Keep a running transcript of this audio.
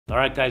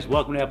Alright guys,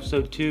 welcome to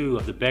episode 2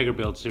 of the Beggar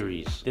Build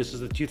series. This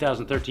is the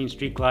 2013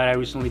 Street Glide I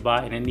recently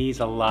bought, and it needs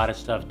a lot of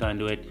stuff done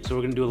to it. So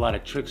we're going to do a lot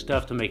of trick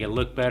stuff to make it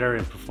look better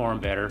and perform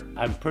better.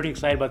 I'm pretty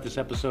excited about this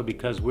episode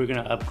because we're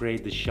going to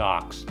upgrade the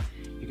shocks.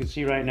 You can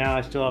see right now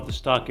I still have the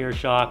stock air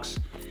shocks,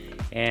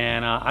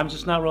 and I'm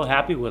just not real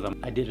happy with them.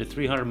 I did a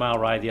 300-mile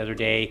ride the other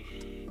day.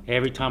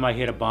 Every time I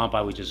hit a bump,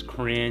 I would just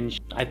cringe.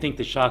 I think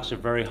the shocks are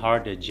very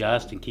hard to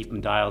adjust and keep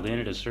them dialed in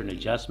at a certain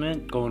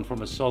adjustment. Going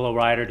from a solo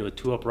rider to a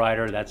two-up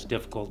rider, that's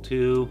difficult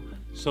too.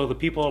 So the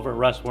people over at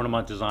Russ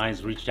Wernimont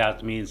Designs reached out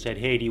to me and said,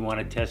 hey, do you want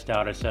to test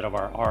out a set of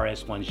our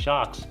RS1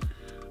 shocks?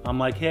 I'm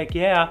like, heck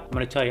yeah. I'm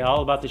going to tell you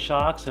all about the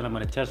shocks, and I'm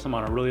going to test them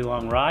on a really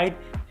long ride.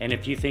 And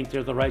if you think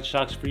they're the right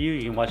shocks for you,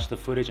 you can watch the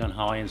footage on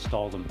how I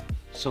installed them.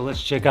 So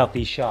let's check out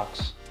these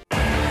shocks.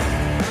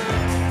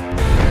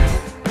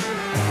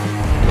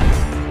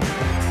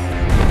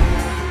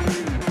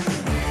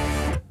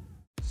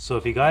 So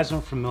if you guys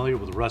aren't familiar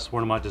with Russ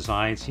Wernimont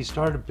Designs, he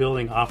started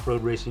building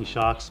off-road racing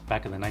shocks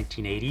back in the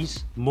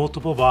 1980s.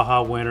 Multiple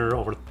Baja winner,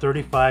 over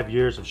 35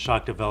 years of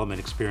shock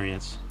development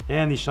experience.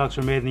 And these shocks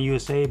are made in the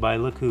USA by,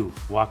 look who,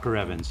 Walker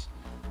Evans.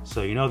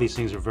 So you know these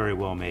things are very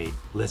well made.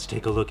 Let's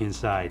take a look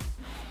inside.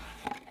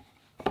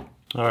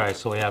 Alright,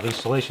 so we have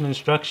installation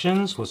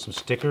instructions with some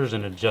stickers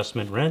and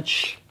adjustment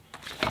wrench.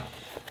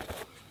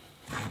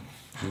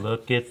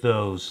 Look at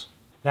those.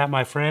 That,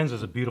 my friends,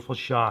 is a beautiful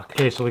shock.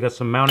 Okay, so we got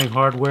some mounting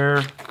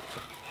hardware.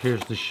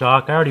 Here's the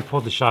shock. I already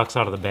pulled the shocks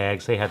out of the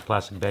bags. They had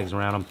plastic bags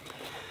around them.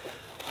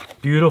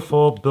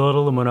 Beautiful billet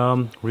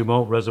aluminum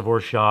remote reservoir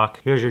shock.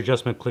 Here's your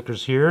adjustment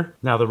clickers here.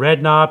 Now the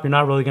red knob you're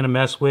not really going to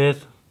mess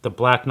with. The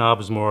black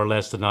knob is more or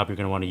less the knob you're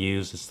going to want to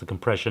use. It's the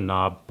compression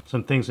knob.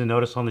 Some things to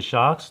notice on the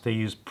shocks. They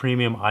use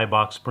premium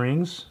I-box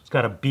springs. It's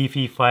got a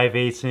beefy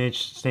 5/8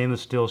 inch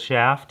stainless steel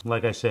shaft.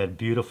 Like I said,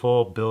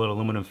 beautiful billet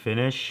aluminum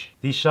finish.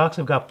 These shocks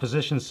have got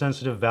position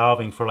sensitive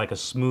valving for like a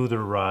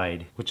smoother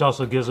ride, which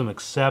also gives them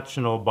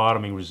exceptional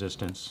bottoming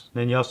resistance.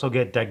 Then you also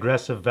get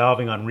digressive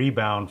valving on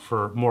rebound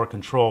for more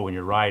control when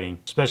you're riding,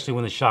 especially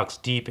when the shock's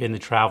deep in the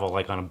travel,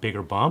 like on a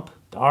bigger bump.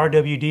 The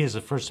RWD is the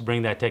first to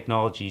bring that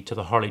technology to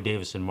the Harley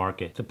Davidson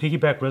market. The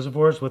piggyback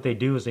reservoirs, what they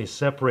do is they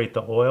separate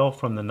the oil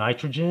from the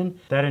nitrogen.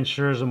 That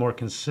ensures a more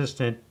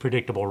consistent,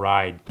 predictable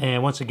ride.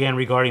 And once again,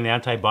 regarding the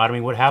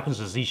anti-bottoming, what happens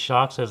is these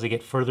shocks, as they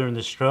get further in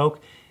the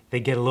stroke, they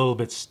get a little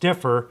bit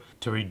stiffer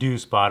to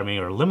reduce bottoming,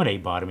 or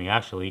eliminate bottoming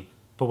actually.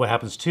 But what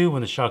happens too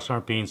when the shocks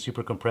aren't being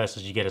super compressed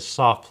is you get a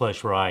soft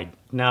plush ride.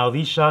 Now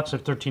these shocks are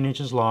 13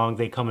 inches long.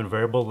 They come in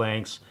variable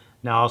lengths.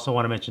 Now I also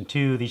want to mention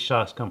too, these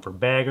shocks come for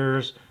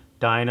baggers,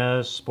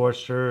 Dynas,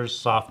 Sportsters,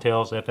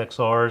 Softails,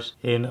 FXRs,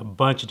 in a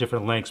bunch of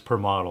different lengths per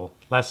model.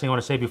 Last thing I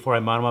want to say before I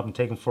mount them up and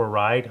take them for a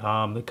ride,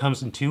 it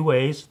comes in two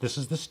ways. This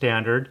is the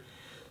standard.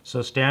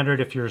 So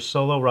standard if you're a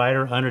solo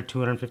rider under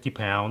 250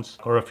 pounds,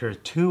 or if you're a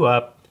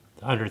two-up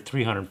under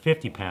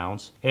 350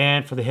 pounds.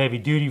 And for the heavy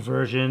duty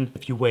version,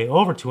 if you weigh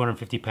over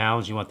 250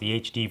 pounds, you want the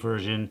HD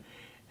version.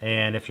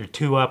 And if you're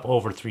two-up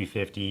over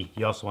 350,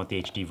 you also want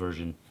the HD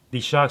version.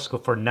 These shocks go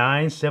for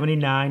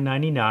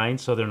 $979.99,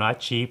 so they're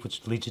not cheap,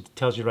 which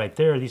tells you right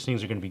there these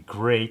things are going to be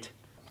great.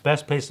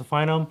 Best place to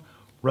find them,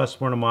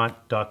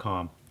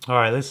 russwernimont.com. All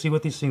right, let's see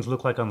what these things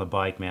look like on the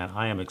bike, man.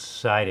 I am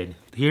excited.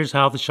 Here's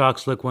how the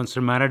shocks look once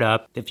they're mounted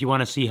up. If you want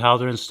to see how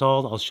they're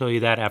installed, I'll show you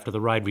that after the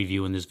ride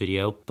review in this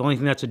video. The only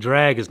thing that's a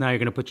drag is now you're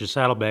going to put your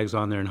saddlebags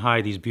on there and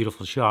hide these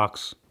beautiful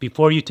shocks.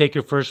 Before you take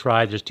your first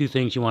ride, there's two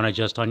things you want to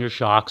adjust on your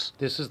shocks.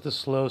 This is the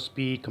slow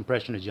speed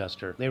compression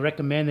adjuster. They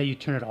recommend that you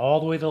turn it all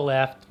the way to the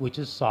left, which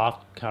is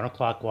soft,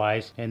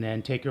 counterclockwise, and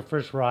then take your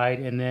first ride.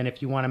 And then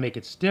if you want to make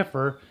it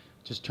stiffer,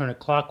 just turn it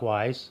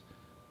clockwise.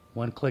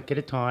 One click at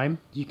a time.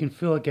 You can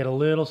feel it get a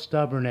little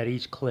stubborn at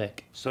each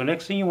click. So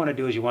next thing you want to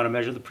do is you want to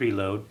measure the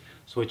preload.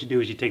 So what you do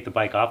is you take the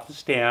bike off the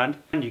stand,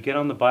 and you get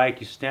on the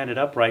bike, you stand it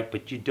upright,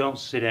 but you don't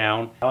sit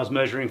down. I was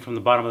measuring from the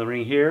bottom of the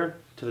ring here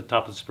to the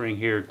top of the spring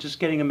here, just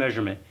getting a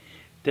measurement.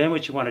 Then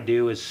what you want to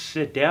do is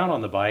sit down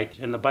on the bike,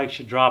 and the bike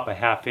should drop a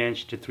 1/2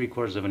 inch to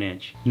 3/4 of an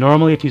inch.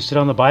 Normally if you sit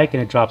on the bike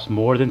and it drops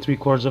more than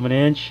 3/4 of an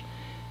inch,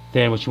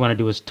 then what you want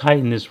to do is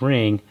tighten this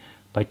ring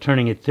by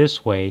turning it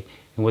this way.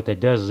 And what that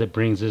does is it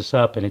brings this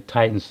up and it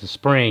tightens the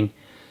spring.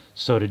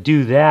 So to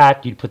do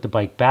that, you'd put the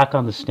bike back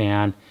on the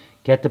stand,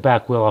 get the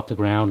back wheel off the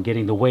ground,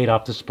 getting the weight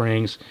off the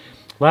springs.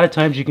 A lot of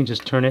times you can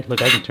just turn it.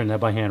 Look, I can turn that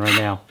by hand right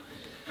now.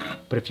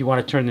 But if you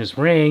want to turn this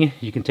ring,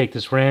 you can take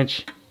this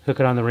wrench,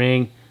 hook it on the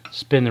ring,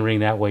 spin the ring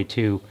that way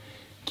too.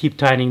 Keep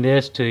tightening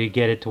this till you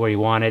get it to where you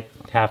want it,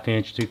 1/2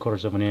 inch,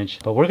 3/4 of an inch.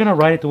 But we're going to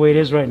ride it the way it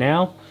is right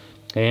now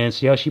and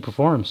see how she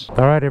performs.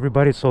 All right,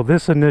 everybody, so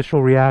this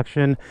initial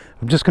reaction,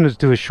 I'm just going to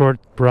do a short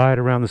ride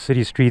around the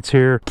city streets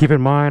here. Keep in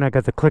mind, I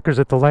got the clickers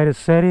at the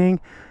lightest setting.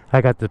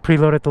 I got the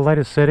preload at the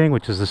lightest setting,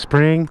 which is the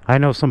spring. I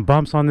know some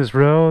bumps on this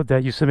road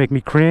that used to make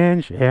me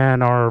cringe,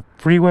 and our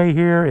freeway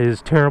here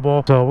is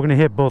terrible. So we're going to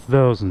hit both of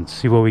those and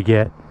see what we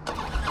get.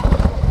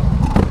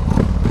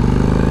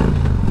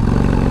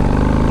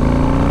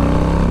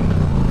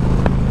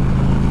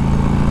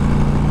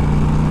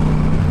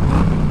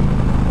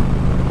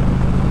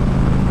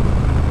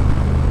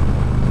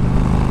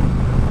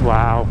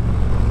 Wow.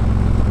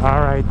 All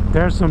right,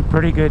 there's some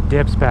pretty good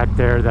dips back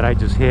there that I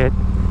just hit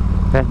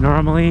that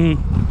normally,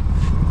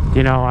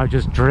 you know, I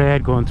just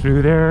dread going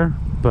through there,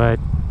 but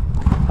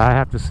I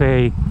have to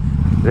say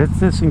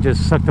this thing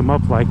just sucked them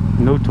up like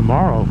no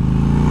tomorrow.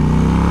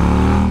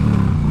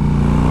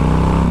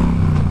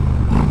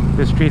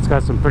 This street's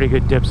got some pretty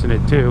good dips in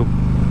it too.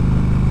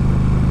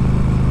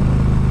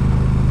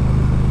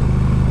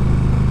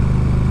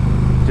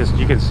 Just,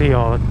 you can see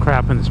all the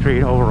crap in the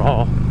street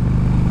overall.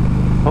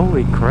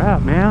 Holy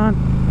crap, man.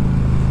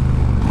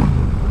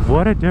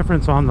 What a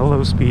difference on the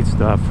low speed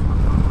stuff.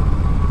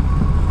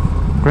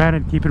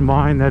 Granted, keep in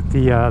mind that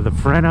the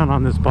front end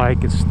on this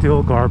bike is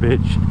still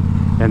garbage,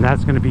 and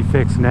that's going to be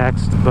fixed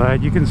next,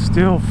 but you can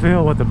still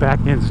feel what the back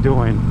end's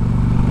doing.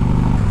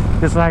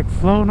 It's like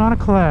floating on a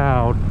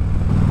cloud.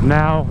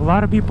 Now, a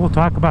lot of people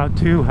talk about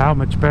too how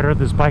much better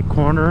this bike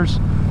corners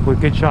with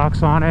good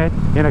shocks on it.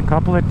 In a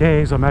couple of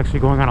days, I'm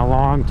actually going on a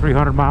long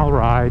 300-mile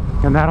ride,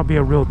 and that'll be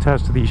a real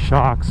test of these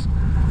shocks.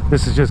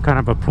 This is just kind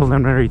of a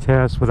preliminary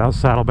test without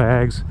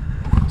saddlebags.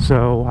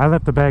 So I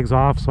left the bags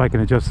off so I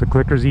can adjust the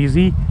clickers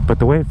easy, but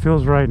the way it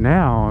feels right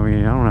now, I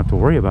mean, I don't have to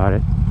worry about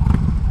it.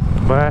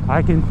 But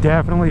I can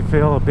definitely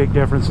feel a big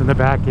difference in the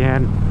back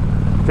end.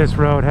 This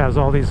road has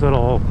all these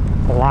little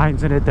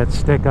lines in it that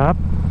stick up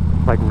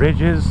like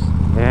ridges,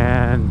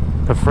 and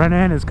the front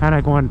end is kind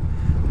of going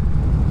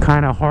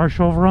kind of harsh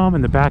over them,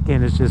 and the back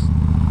end is just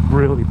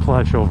really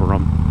plush over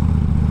them.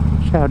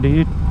 Ciao,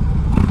 dude.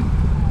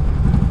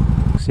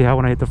 See how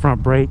when I hit the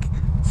front brake,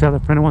 see how the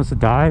front end wants to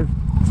dive?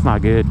 It's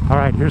not good. All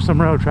right, here's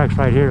some road tracks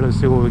right here. Let's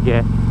see what we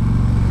get.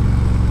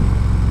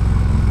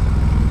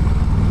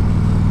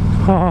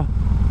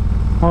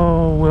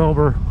 Oh,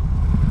 Wilbur.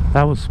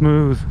 That was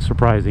smooth.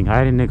 Surprising.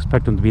 I didn't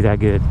expect them to be that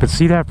good. But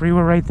see that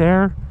freeway right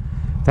there?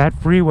 That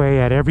freeway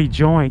at every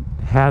joint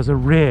has a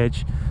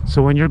ridge.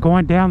 So when you're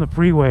going down the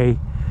freeway,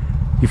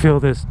 you feel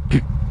this.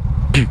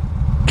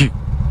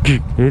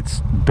 It's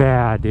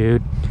bad,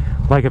 dude.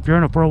 Like if you're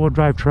in a four-wheel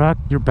drive truck,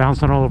 you're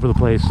bouncing all over the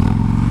place.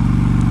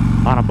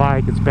 On a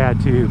bike, it's bad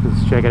too,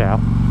 because check it out.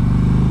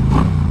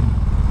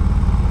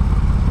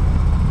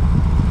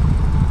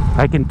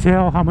 I can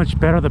tell how much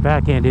better the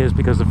back end is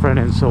because the front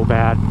end is so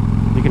bad.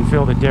 You can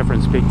feel the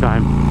difference big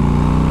time.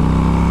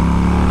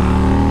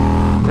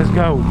 Let's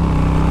go.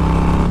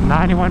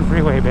 91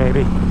 freeway,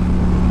 baby.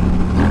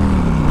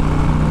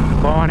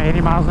 Going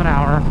 80 miles an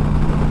hour.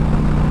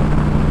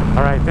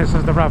 All right, this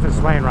is the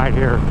roughest lane right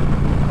here.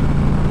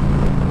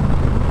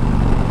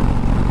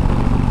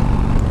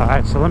 All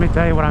right, so let me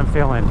tell you what I'm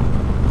feeling.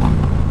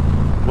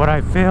 What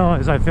I feel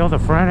is I feel the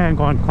front end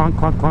going clunk,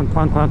 clunk, clunk,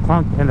 clunk, clunk,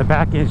 clunk, and the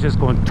back end is just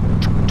going.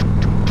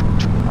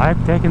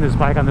 I've taken this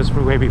bike on this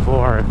freeway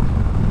before.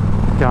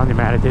 I'm telling you,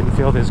 man, it didn't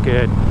feel this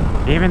good.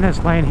 Even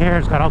this lane here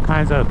has got all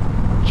kinds of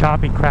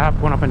choppy crap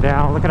going up and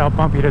down. Look at how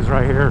bumpy it is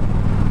right here.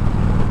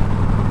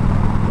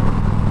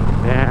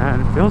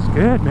 And it feels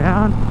good,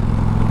 man.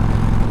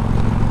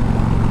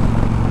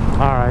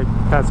 Alright,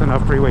 that's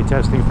enough freeway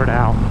testing for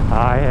now.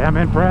 I am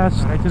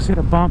impressed. I just hit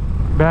a bump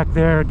back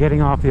there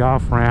getting off the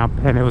off-ramp,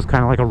 and it was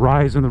kind of like a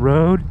rise in the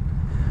road.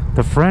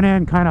 The front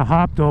end kind of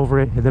hopped over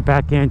it, and the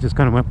back end just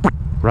kind of went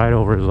right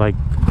over. It was like,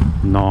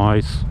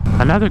 nice.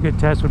 Another good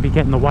test would be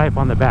getting the wife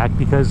on the back,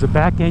 because the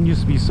back end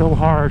used to be so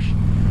harsh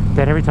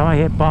that every time I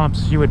hit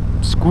bumps, she would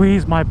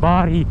squeeze my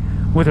body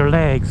with her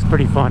legs.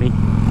 Pretty funny.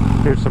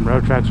 Here's some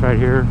road tracks right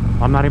here.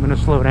 I'm not even going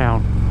to slow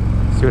down.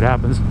 See what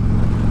happens.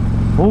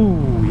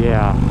 Oh,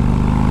 yeah.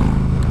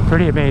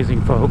 Pretty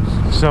amazing, folks.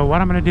 So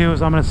what I'm going to do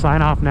is I'm going to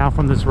sign off now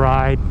from this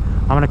ride.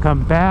 I'm going to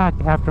come back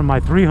after my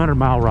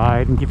 300-mile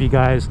ride and give you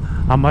guys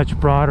a much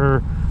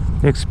broader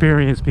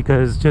experience,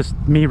 because just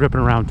me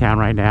ripping around town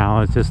right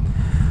now, it's just,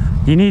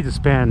 you need to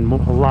spend a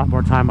lot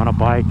more time on a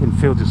bike and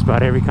feel just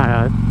about every kind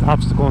of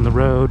obstacle in the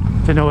road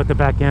to know what the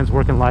back end's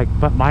working like.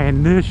 But my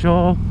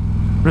initial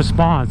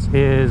response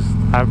is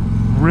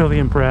I'm really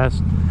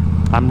impressed.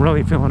 I'm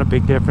really feeling a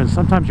big difference.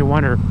 Sometimes you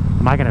wonder,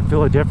 am I going to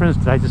feel a difference?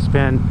 Did I just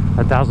spend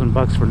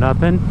 $1,000 for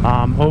nothing?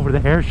 Over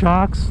the air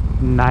shocks,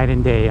 night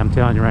and day, I'm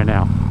telling you right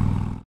now.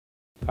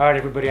 All right,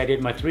 everybody, I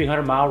did my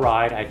 300-mile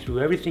ride. I threw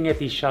everything at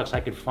these shocks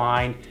I could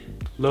find.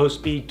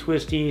 Low-speed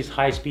twisties,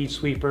 high-speed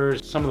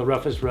sweepers, some of the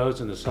roughest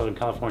roads in the Southern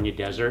California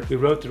desert. We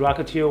rode through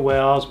Ocotillo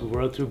Wells, we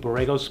rode through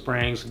Borrego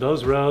Springs.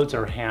 Those roads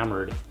are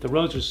hammered. The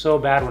roads were so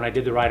bad when I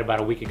did the ride about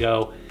a week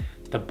ago,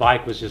 the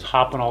bike was just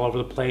hopping all over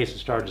the place. It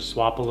started to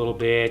swap a little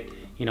bit,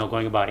 you know,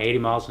 going about 80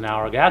 miles an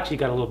hour. It actually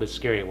got a little bit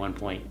scary at one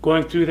point.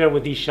 Going through there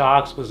with these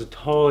shocks was a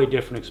totally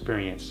different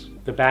experience.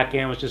 The back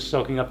end was just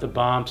soaking up the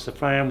bumps. The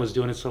front end was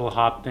doing its little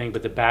hop thing,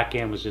 but the back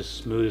end was just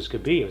smooth as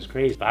could be. It was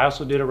crazy. I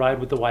also did a ride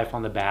with the wife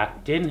on the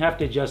back. Didn't have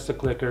to adjust the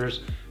clickers,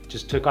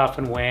 just took off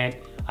and went.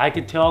 I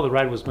could tell the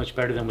ride was much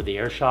better than with the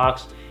air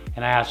shocks.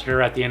 And I asked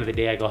her at the end of the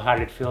day, I go, how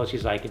did it feel?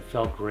 She's like, it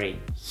felt great.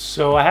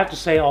 So I have to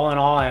say, all in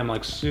all, I am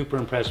like super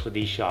impressed with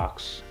these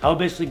shocks. I would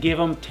basically give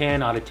them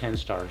 10 out of 10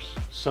 stars.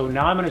 So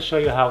now I'm gonna show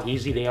you how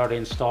easy they are to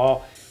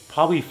install.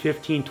 Probably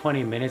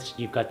 15-20 minutes,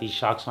 you've got these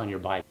shocks on your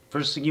bike.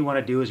 First thing you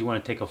wanna do is you wanna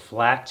take a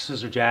flat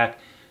scissor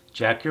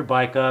jack your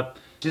bike up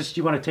Just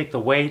you want to take the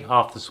weight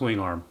off the swing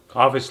arm.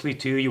 Obviously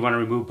too, you want to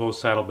remove both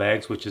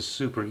saddlebags, which is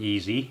super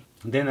easy.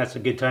 And then that's a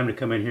good time to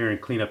come in here and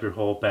clean up your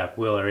whole back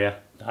wheel area.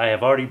 I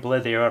have already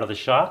bled the air out of the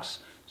shocks,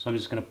 so I'm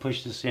just going to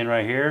push this in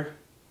right here.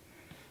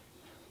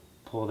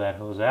 Pull that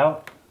hose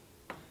out,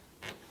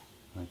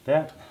 like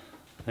that.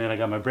 Then I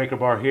got my breaker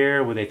bar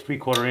here with a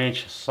 3/4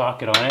 inch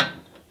socket on it.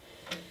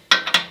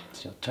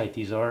 See how tight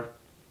these are.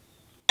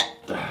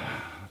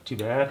 Not too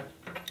bad.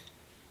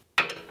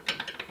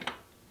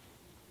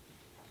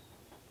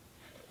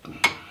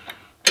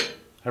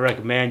 I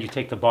recommend you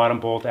take the bottom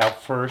bolt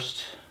out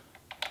first.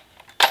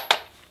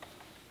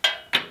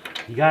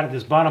 You got it,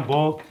 this bottom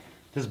bolt,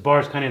 this bar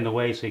is kind of in the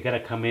way, so you got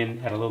to come in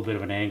at a little bit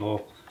of an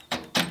angle.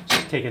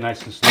 Just take it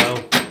nice and slow.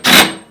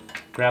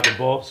 Grab the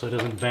bolt so it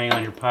doesn't bang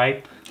on your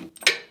pipe.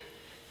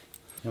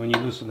 And when you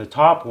loosen the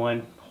top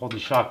one, hold the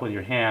shock with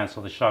your hand so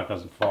the shock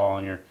doesn't fall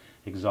on your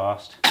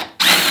exhaust.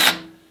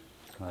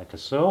 Like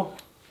so.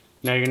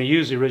 Now you're going to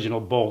use the original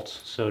bolts,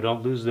 so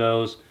don't lose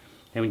those.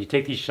 And when you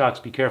take these shocks,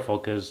 be careful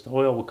because the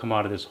oil will come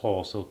out of this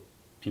hole. So,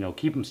 you know,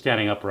 keep them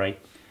standing upright,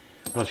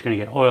 or else you're going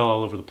to get oil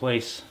all over the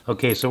place.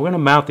 Okay, so we're going to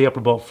mount the upper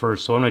bolt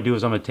first. So what I'm going to do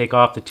is I'm going to take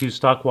off the 2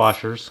 stock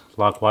washers,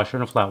 lock washer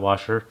and a flat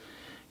washer.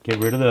 Get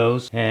rid of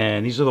those.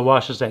 And these are the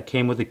washers that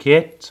came with the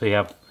kit. So you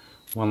have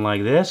one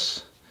like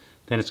this.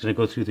 Then it's going to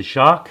go through the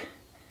shock.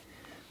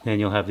 Then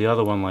you'll have the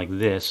other one like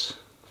this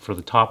for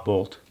the top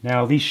bolt.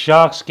 Now these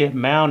shocks get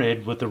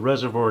mounted with the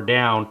reservoir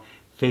down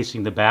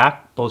facing the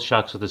back. Both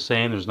shocks are the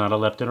same. There's not a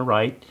left and a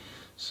right.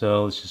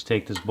 So let's just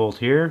take this bolt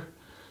here,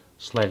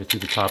 slide it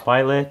through the top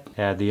eyelet,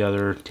 add the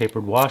other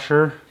tapered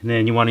washer, and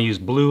then you want to use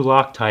blue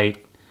Loctite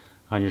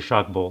on your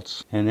shock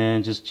bolts. And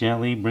then just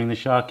gently bring the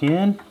shock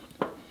in.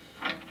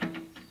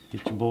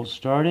 Get your bolt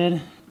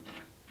started.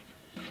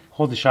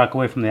 Hold the shock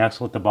away from the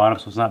axle at the bottom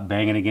so it's not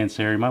banging against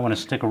there. You might want to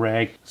stick a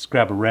rag. Just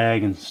grab a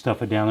rag and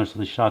stuff it down there so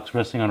the shock's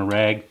resting on a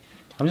rag.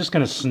 I'm just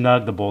going to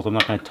snug the bolt. I'm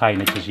not going to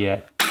tighten it just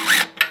yet.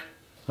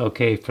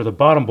 Okay, for the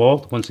bottom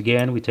bolt, once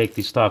again, we take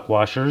these stock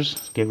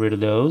washers, get rid of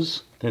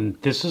those. Then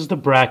this is the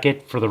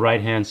bracket for the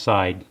right-hand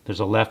side. There's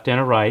a left and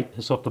a right.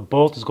 So if the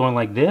bolt is going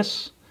like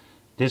this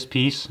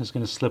piece is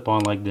going to slip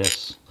on like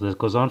this. So this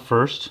goes on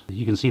first.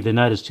 You can see the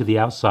nut is to the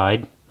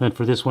outside. Then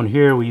for this one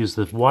here, we use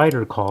the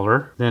wider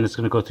collar. Then it's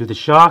going to go through the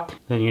shock.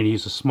 Then you're going to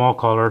use a small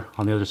collar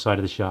on the other side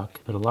of the shock.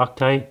 Bit of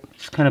Loctite.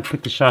 Just kind of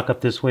pick the shock up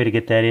this way to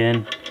get that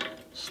in.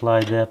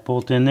 Slide that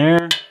bolt in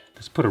there.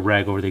 Just put a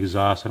rag over the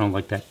exhaust. I don't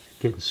like that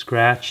getting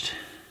scratched.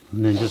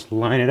 And then just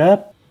line it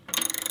up.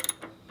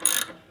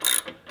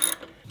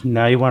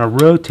 Now you want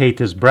to rotate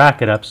this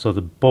bracket up so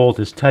the bolt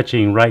is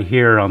touching right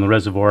here on the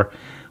reservoir.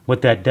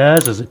 What that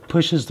does is it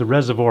pushes the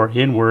reservoir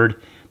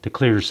inward to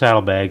clear your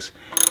saddlebags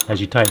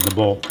as you tighten the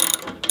bolt.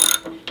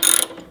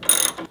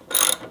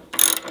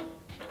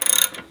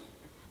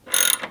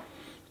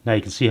 Now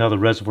you can see how the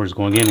reservoir is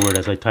going inward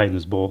as I tighten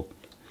this bolt.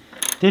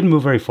 Didn't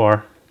move very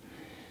far,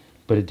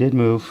 but it did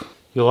move.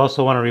 You'll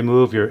also want to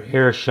remove your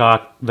air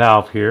shock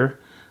valve here.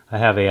 I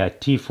have a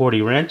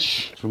T40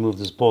 wrench. Let's remove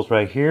this bolt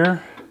right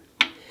here.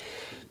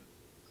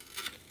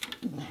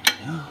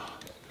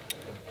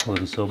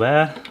 Wasn't so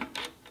bad.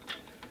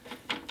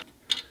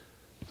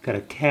 It's got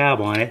a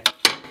tab on it.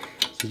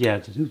 So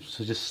yeah,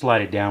 so just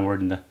slide it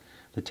downward and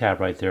the tab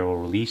right there will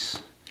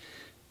release.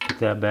 Put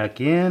that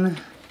back in.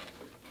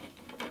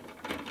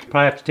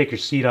 Probably have to take your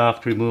seat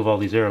off to remove all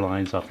these air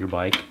lines off your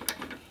bike.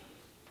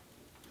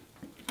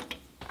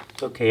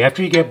 Okay,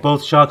 after you get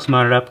both shocks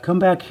mounted up, come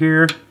back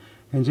here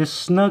and just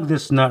snug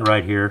this nut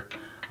right here.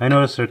 I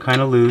notice they're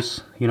kind of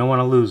loose. You don't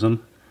want to lose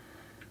them.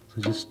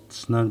 So just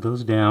snug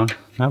those down.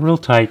 Not real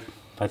tight.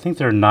 I think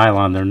they're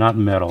nylon, they're not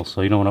metal,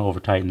 so you don't want to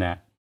over tighten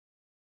that.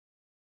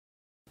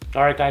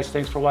 Alright guys,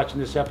 thanks for watching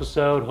this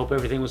episode. Hope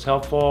everything was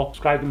helpful.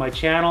 Subscribe to my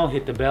channel,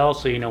 hit the bell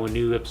so you know when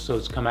new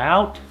episodes come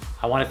out.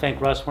 I want to thank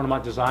Russ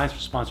Wernimont Designs for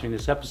sponsoring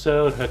this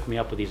episode, hooking me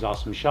up with these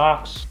awesome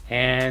shocks,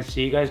 and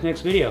see you guys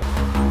next video.